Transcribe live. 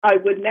I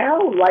would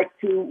now like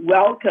to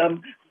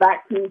welcome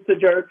back to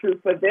Sojourner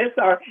Truth for this,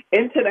 our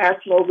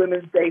International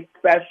Women's Day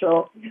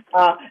special,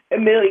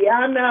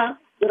 Emiliana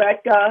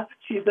Greca.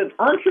 She's an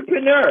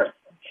entrepreneur.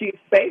 She's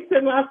based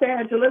in Los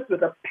Angeles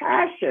with a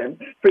passion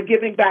for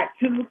giving back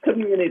to the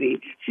community.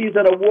 She's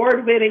an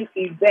award-winning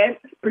event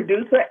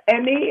producer.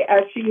 Emmy,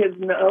 as she is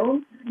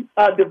known,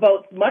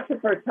 devotes much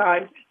of her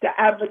time to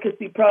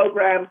advocacy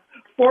programs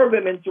for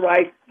women's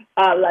rights,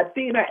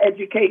 Latina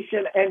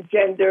education, and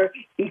gender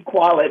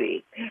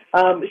equality.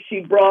 She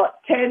brought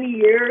 10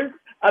 years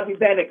of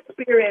event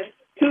experience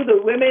to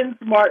the Women's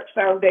March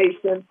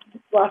Foundation,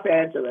 Los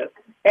Angeles.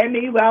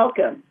 Emmy,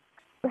 welcome.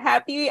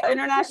 Happy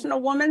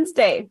International Women's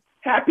Day.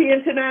 Happy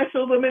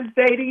International Women's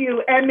Day to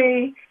you,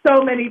 Emmy.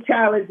 So many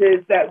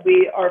challenges that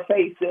we are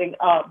facing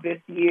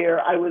this year.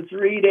 I was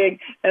reading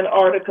an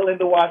article in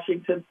the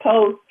Washington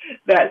Post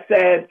that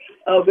said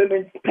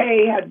women's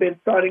pay had been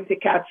starting to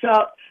catch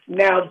up.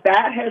 Now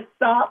that has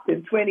stopped.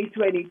 In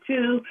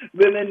 2022,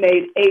 women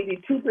made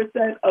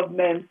 82% of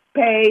men's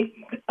pay.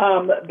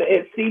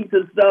 It seems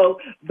as though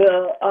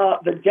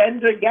the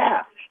gender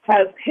gap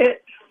has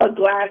hit a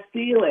glass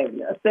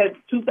ceiling. Since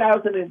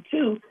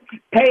 2002,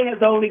 pay has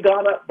only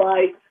gone up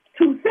by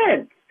 2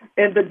 cents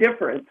in the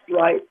difference,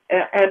 right?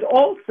 And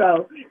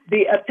also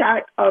the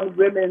attack on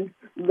women's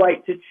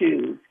right to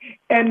choose.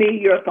 Emmy,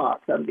 your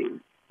thoughts on these?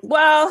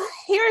 Well,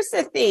 here's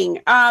the thing.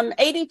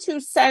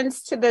 82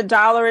 cents to the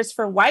dollar is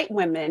for white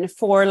women.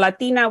 For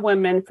Latina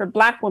women, for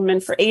Black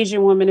women, for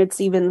Asian women, it's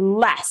even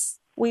less.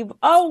 We've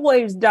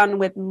always done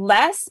with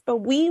less, but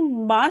we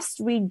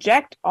must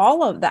reject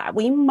all of that.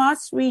 We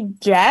must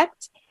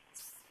reject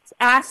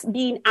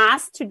being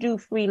asked to do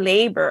free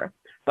labor.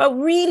 But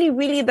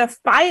really, the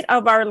fight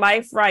of our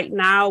life right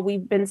now,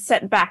 we've been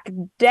set back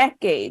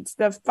decades.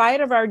 The fight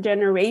of our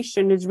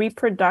generation is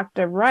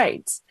reproductive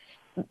rights.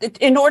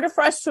 In order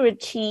for us to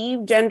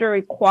achieve gender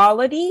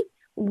equality,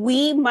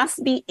 we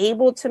must be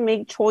able to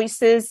make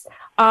choices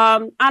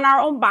on our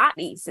own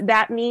bodies.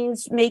 That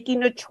means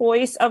making a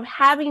choice of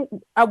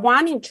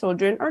wanting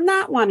children or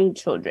not wanting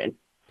children.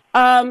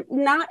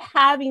 Not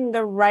having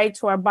the right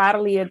to our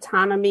bodily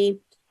autonomy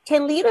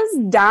can lead us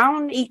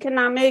down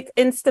economic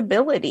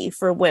instability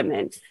for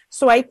women.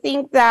 So I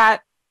think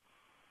that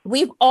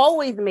we've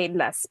always made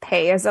less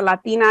pay. As a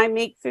Latina, I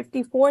make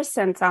 54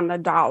 cents on the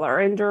dollar.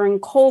 And during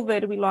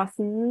COVID, we lost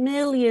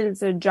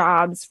millions of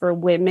jobs for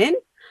women.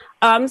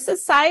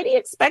 Society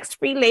expects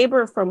free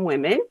labor from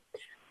women.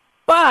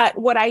 But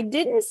what I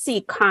didn't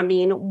see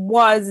coming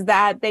was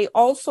that they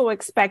also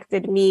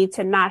expected me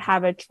to not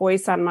have a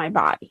choice on my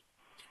body.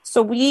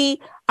 So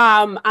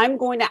I'm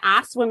going to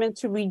ask women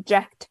to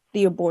reject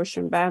the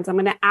abortion bans. I'm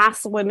going to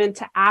ask women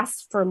to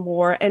ask for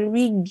more and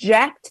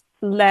reject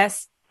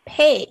less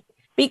pay,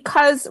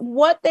 because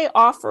what they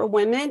offer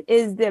women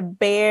is the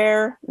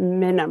bare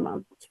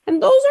minimum.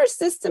 And those are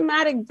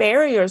systematic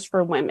barriers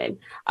for women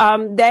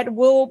that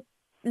will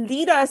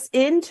lead us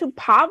into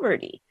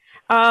poverty.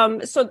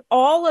 So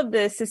all of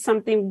this is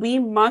something we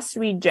must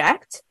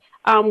reject.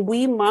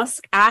 We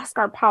must ask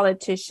our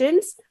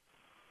politicians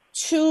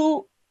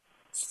to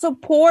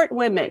support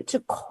women, to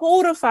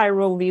codify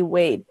Roe v.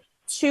 Wade,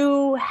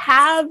 to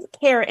have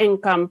care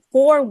income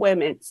for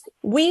women.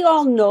 We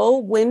all know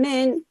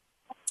women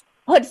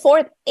put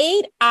forth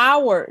 8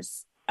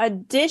 hours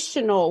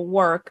additional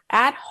work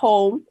at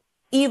home,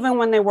 even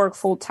when they work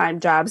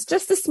full-time jobs.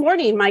 Just this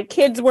morning, my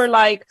kids were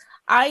like,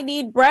 I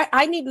need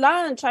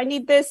lunch, I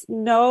need this.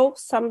 No,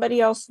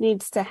 somebody else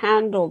needs to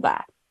handle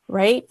that,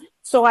 right?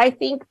 So I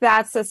think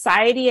that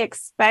society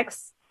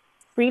expects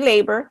free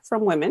labor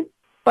from women,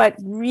 but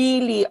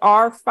really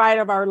our fight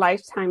of our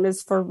lifetime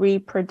is for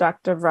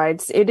reproductive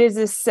rights. It is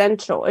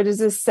essential. It is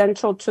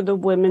essential to the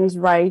women's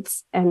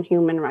rights and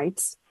human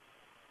rights.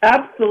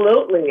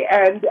 Absolutely.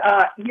 And,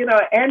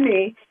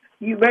 Emmy,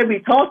 when we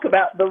talk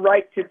about the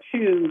right to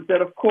choose,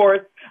 and of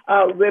course,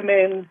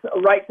 women's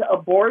right to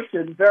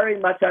abortion very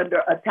much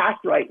under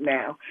attack right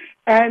now.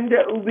 And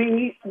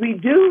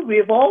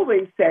we've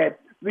always said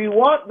we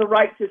want the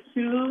right to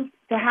choose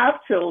to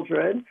have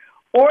children,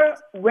 or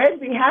when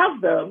we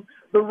have them,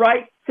 the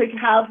right to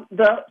have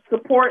the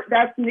support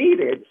that's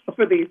needed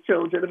for these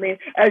children. I mean,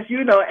 as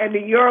you know,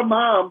 Emmy, you're a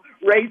mom,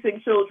 raising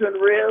children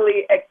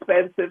really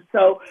expensive.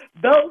 So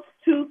those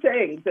two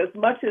things, as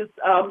much as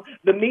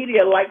the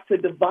media likes to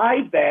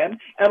divide them,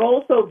 and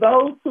also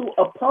those who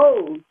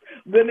oppose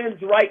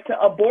women's right to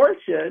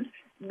abortion,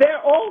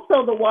 they're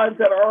also the ones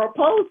that are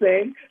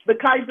opposing the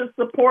kinds of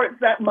supports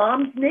that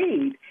moms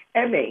need.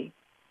 Emmy.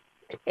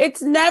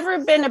 It's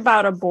never been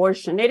about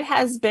abortion. It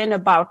has been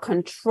about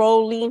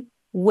controlling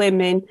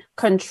women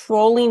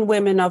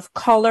of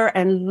color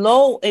and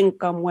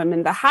low-income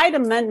women. The Hyde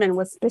Amendment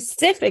was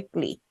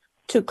specifically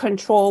to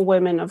control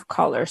women of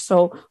color.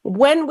 So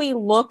when we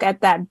look at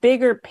that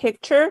bigger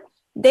picture,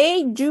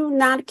 they do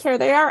not care.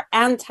 They are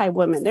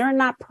anti-women. They're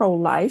not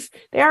pro-life.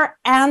 They are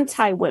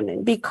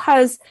anti-women,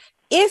 because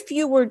if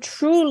you were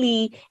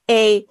truly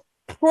a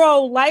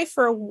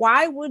pro-lifer,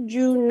 why would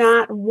you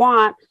not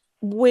want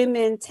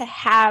women to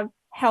have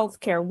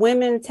healthcare,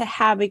 women to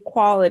have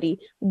equality,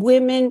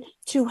 women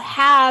to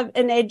have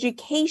an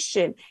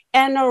education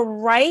and a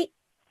right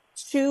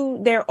to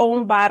their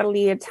own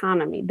bodily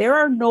autonomy. There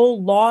are no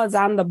laws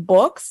on the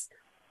books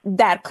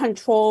that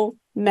control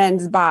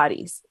men's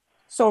bodies.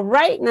 So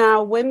right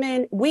now,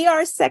 women, we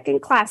are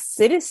second-class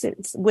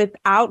citizens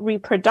without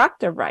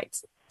reproductive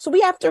rights. So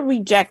we have to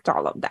reject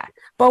all of that.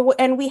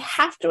 And we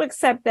have to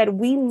accept that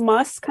we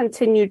must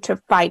continue to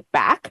fight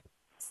back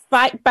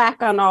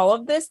on all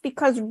of this,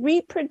 because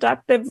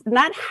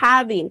not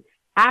having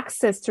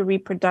access to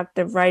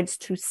reproductive rights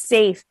to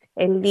safe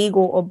and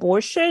legal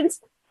abortions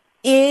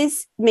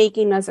is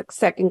making us a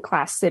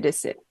second-class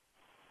citizen.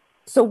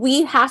 So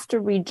we have to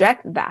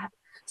reject that.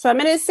 So I'm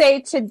going to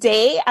say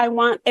today, I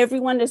want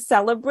everyone to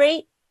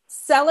celebrate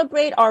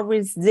our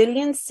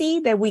resiliency,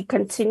 that we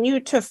continue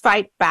to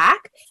fight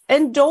back,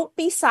 and don't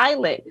be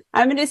silent.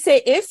 I'm going to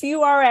say, if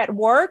you are at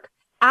work,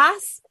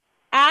 ask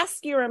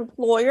your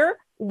employer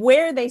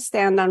where they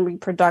stand on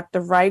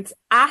reproductive rights,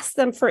 ask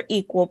them for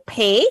equal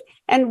pay,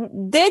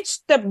 and ditch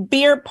the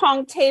beer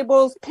pong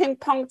tables, ping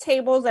pong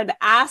tables, and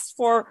ask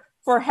for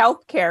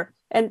health care,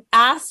 and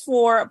ask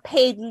for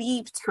paid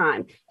leave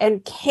time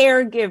and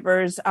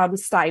caregivers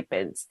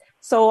stipends.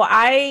 So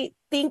I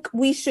think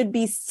we should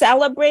be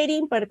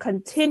celebrating, but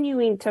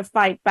continuing to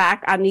fight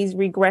back on these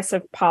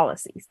regressive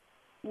policies.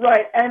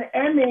 Right. And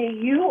Emmy,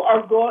 you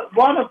are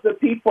one of the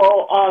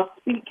people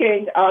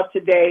speaking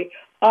today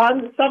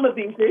on some of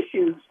these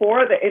issues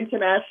for the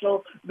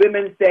International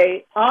Women's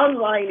Day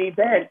online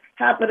event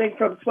happening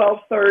from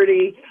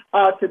 12:30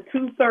 to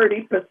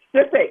 2:30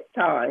 Pacific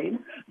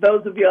time.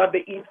 Those of you on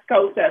the East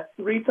Coast, that's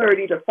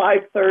 3:30 to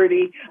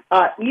 5:30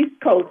 East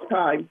Coast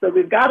time. So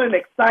we've got an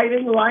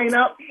exciting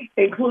lineup,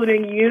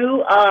 including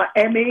you,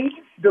 Emmy,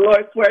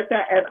 Dolores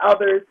Huerta, and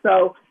others.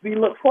 So we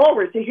look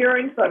forward to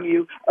hearing from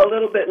you a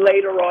little bit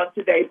later on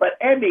today. But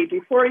Emmy,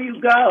 before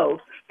you go,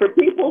 for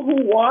people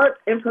who want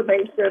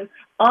information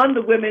on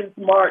the Women's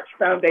March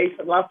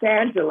Foundation Los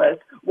Angeles,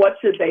 what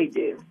should they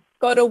do?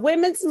 Go to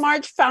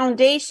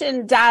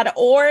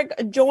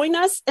womensmarchfoundation.org. Join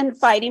us in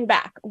fighting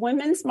back.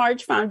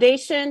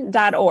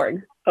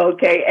 womensmarchfoundation.org.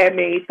 Okay,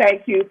 Emmy,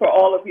 thank you for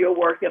all of your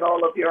work and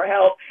all of your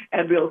help,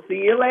 and we'll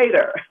see you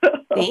later.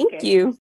 Thank you.